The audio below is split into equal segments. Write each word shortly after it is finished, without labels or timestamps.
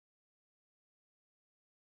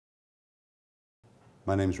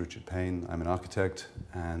My name is Richard Payne. I'm an architect,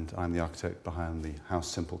 and I'm the architect behind the House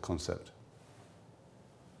Simple concept.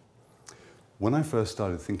 When I first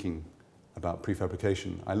started thinking about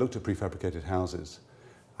prefabrication, I looked at prefabricated houses,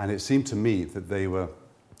 and it seemed to me that they were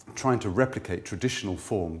trying to replicate traditional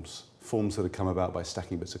forms that had come about by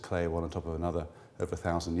stacking bits of clay one on top of another over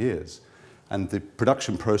 1,000 years. And the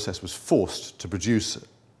production process was forced to produce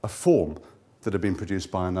a form that had been produced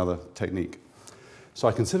by another technique. So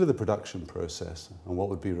I considered the production process and what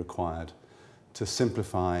would be required to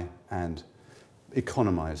simplify and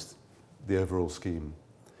economize the overall scheme.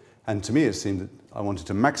 And to me it seemed that I wanted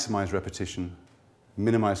to maximize repetition,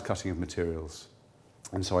 minimize cutting of materials.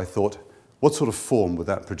 And so I thought, what sort of form would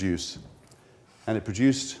that produce? And it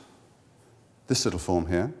produced this little form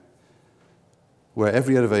here, where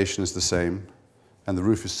every elevation is the same and the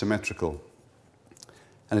roof is symmetrical.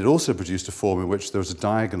 And it also produced a form in which there was a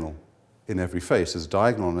diagonal in every face. There's a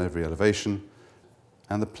diagonal on every elevation,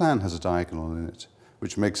 and the plan has a diagonal in it,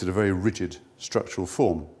 which makes it a very rigid structural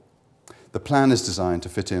form. The plan is designed to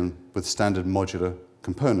fit in with standard modular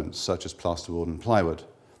components, such as plasterboard and plywood.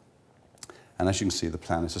 And as you can see, the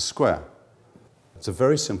plan is a square. It's a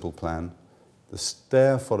very simple plan. The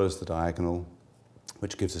stair follows the diagonal,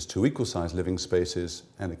 which gives us two equal-sized living spaces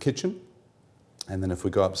and a kitchen. And then if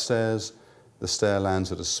we go upstairs, the stair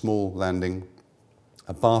lands at a small landing,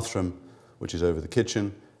 a bathroom, which is over the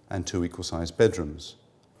kitchen, and two equal-sized bedrooms.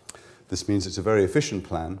 This means it's a very efficient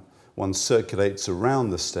plan. One circulates around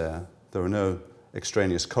the stair. There are no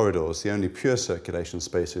extraneous corridors. The only pure circulation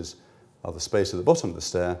spaces are the space at the bottom of the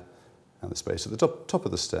stair and the space at the top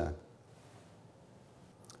of the stair.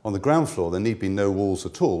 On the ground floor, there need be no walls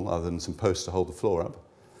at all, other than some posts to hold the floor up.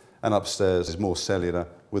 And upstairs is more cellular,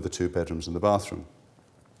 with the two bedrooms and the bathroom.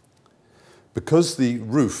 Because the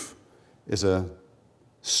roof is a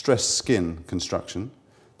stressed skin construction,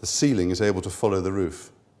 the ceiling is able to follow the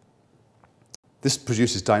roof. This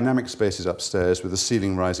produces dynamic spaces upstairs, with the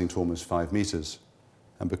ceiling rising to almost 5 meters.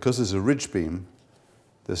 And because there's a ridge beam,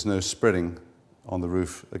 there's no spreading on the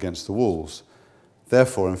roof against the walls.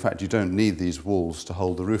 Therefore, in fact, you don't need these walls to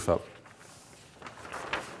hold the roof up.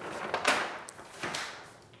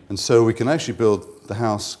 And so we can actually build the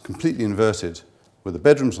house completely inverted, with the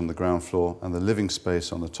bedrooms on the ground floor and the living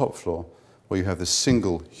space on the top floor, where you have this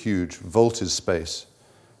single, huge, vaulted space,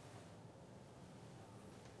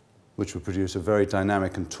 which will produce a very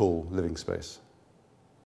dynamic and tall living space.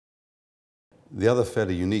 The other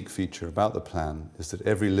fairly unique feature about the plan is that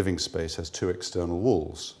every living space has two external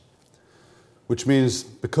walls, which means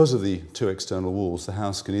because of the two external walls, the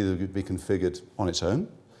house can either be configured on its own,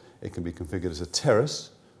 it can be configured as a terrace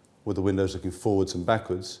with the windows looking forwards and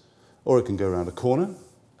backwards, or it can go around a corner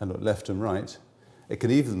and look left and right. It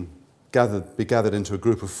can even be gathered into a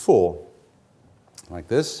group of 4, like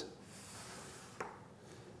this.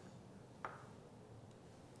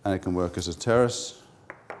 And it can work as a terrace,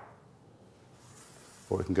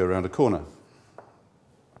 or it can go around a corner.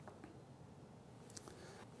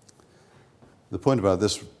 The point about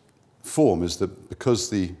this form is that because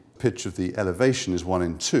the pitch of the elevation is 1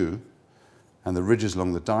 in 2, and the ridges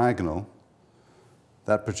along the diagonal,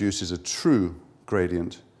 that produces a true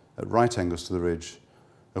gradient at right angles to the ridge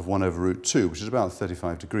of 1 over root 2, which is about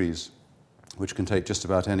 35 degrees, which can take just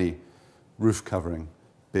about any roof covering,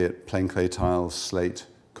 be it plain clay tiles, slate,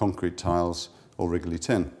 concrete tiles, or wriggly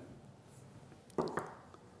tin.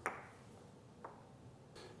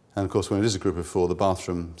 And of course, when it is a group of 4, the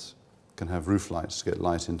bathrooms can have roof lights to get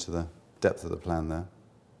light into the depth of the plan there.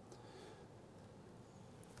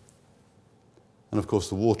 And of course,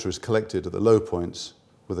 the water is collected at the low points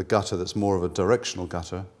with a gutter that's more of a directional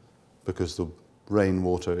gutter, because the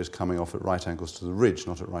rainwater is coming off at right angles to the ridge,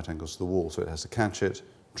 not at right angles to the wall. So it has to catch it,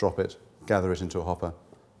 drop it, gather it into a hopper,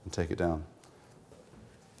 and take it down.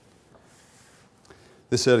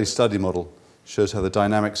 This early study model shows how the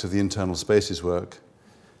dynamics of the internal spaces work,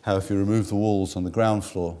 how if you remove the walls on the ground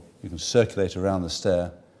floor, you can circulate around the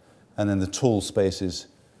stair, and then the tall spaces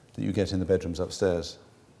that you get in the bedrooms upstairs.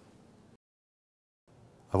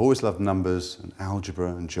 I've always loved numbers and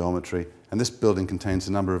algebra and geometry, and this building contains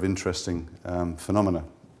a number of interesting phenomena.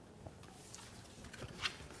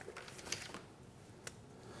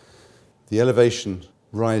 The elevation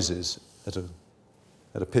rises at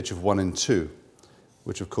a pitch of 1 in 2,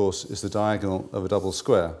 which of course is the diagonal of a double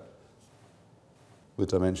square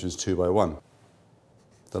with dimensions 2 by 1.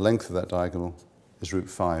 The length of that diagonal is root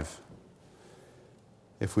 5.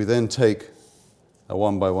 If we then take a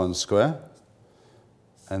 1 by 1 square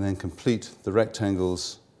and then complete the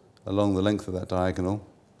rectangles along the length of that diagonal,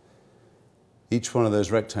 each one of those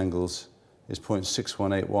rectangles is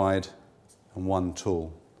 0.618 wide and 1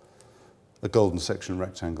 tall. a golden section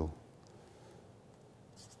rectangle.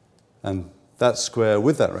 And that square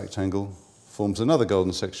with that rectangle forms another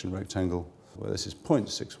golden section rectangle, where this is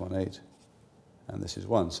 0.618 and this is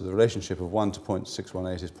 1. So the relationship of 1 to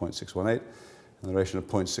 0.618 is 0.618, and the relation of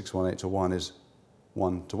 0.618 to 1 is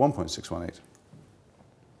 1 to 1.618.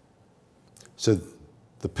 So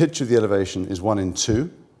the pitch of the elevation is 1 in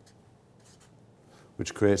 2,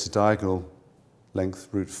 which creates a diagonal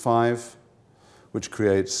length √5, which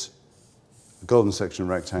creates a golden section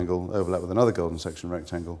rectangle overlap with another golden section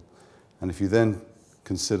rectangle. And if you then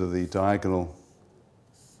consider the diagonal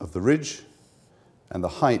of the ridge and the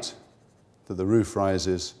height that the roof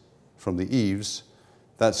rises from the eaves,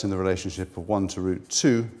 that's in the relationship of 1 to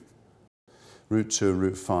 √2. √2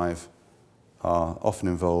 and √5 are often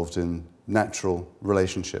involved in natural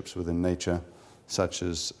relationships within nature, such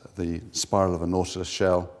as the spiral of a nautilus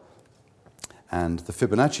shell and the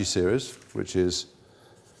Fibonacci series, which is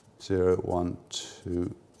 0, 1,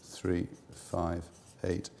 2, 3, 5,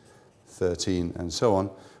 8, 13, and so on,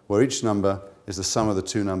 where each number is the sum of the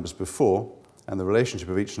two numbers before, and the relationship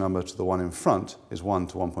of each number to the one in front is 1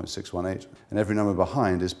 to 1.618, and every number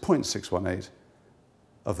behind is 0.618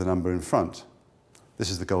 of the number in front. This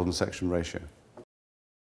is the golden section ratio.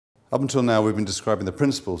 Up until now, we've been describing the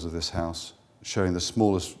principles of this house, showing the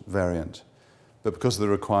smallest variant. But because of the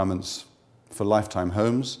requirements for lifetime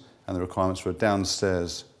homes and the requirements for a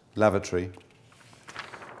downstairs lavatory,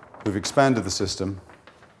 we've expanded the system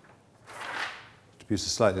to produce a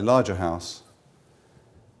slightly larger house.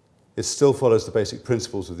 It still follows the basic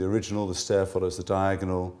principles of the original. The stair follows the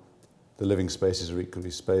diagonal, the living spaces are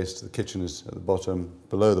equally spaced, the kitchen is at the bottom,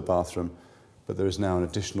 below the bathroom, but there is now an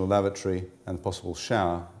additional lavatory and a possible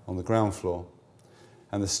shower on the ground floor.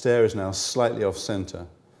 And the stair is now slightly off-centre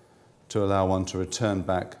to allow one to return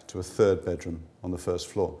back to a third bedroom on the first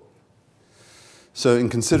floor. So in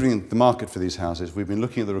considering the market for these houses, we've been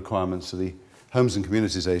looking at the requirements of the Homes and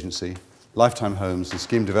Communities Agency, lifetime homes and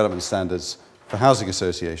scheme development standards for housing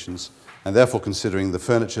associations, and therefore considering the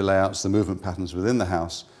furniture layouts, the movement patterns within the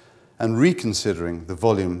house, and reconsidering the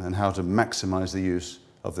volume and how to maximise the use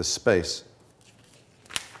of this space.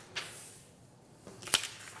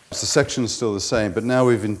 The section is still the same, but now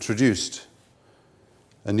we've introduced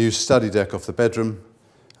a new study deck off the bedroom,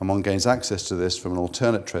 and one gains access to this from an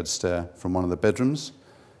alternate tread stair from one of the bedrooms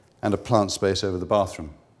and a plant space over the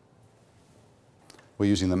bathroom. We're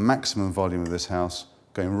using the maximum volume of this house,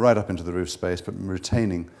 going right up into the roof space, but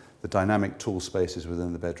retaining the dynamic tall spaces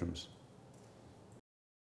within the bedrooms.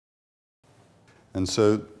 And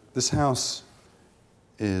so this house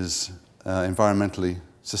is environmentally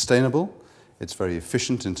sustainable. It's very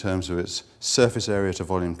efficient in terms of its surface area to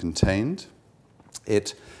volume contained.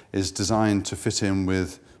 It is designed to fit in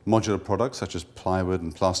with modular products such as plywood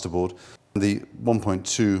and plasterboard. The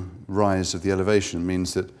 1.2 rise of the elevation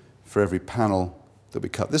means that for every panel that we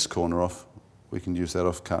cut this corner off, we can use that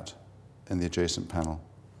offcut in the adjacent panel.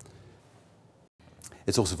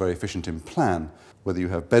 It's also very efficient in plan. Whether you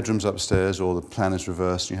have bedrooms upstairs or the plan is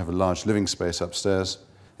reversed and you have a large living space upstairs,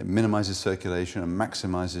 it minimises circulation and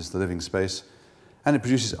maximises the living space, and it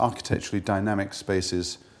produces architecturally dynamic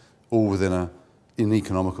spaces all within an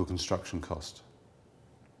economical construction cost.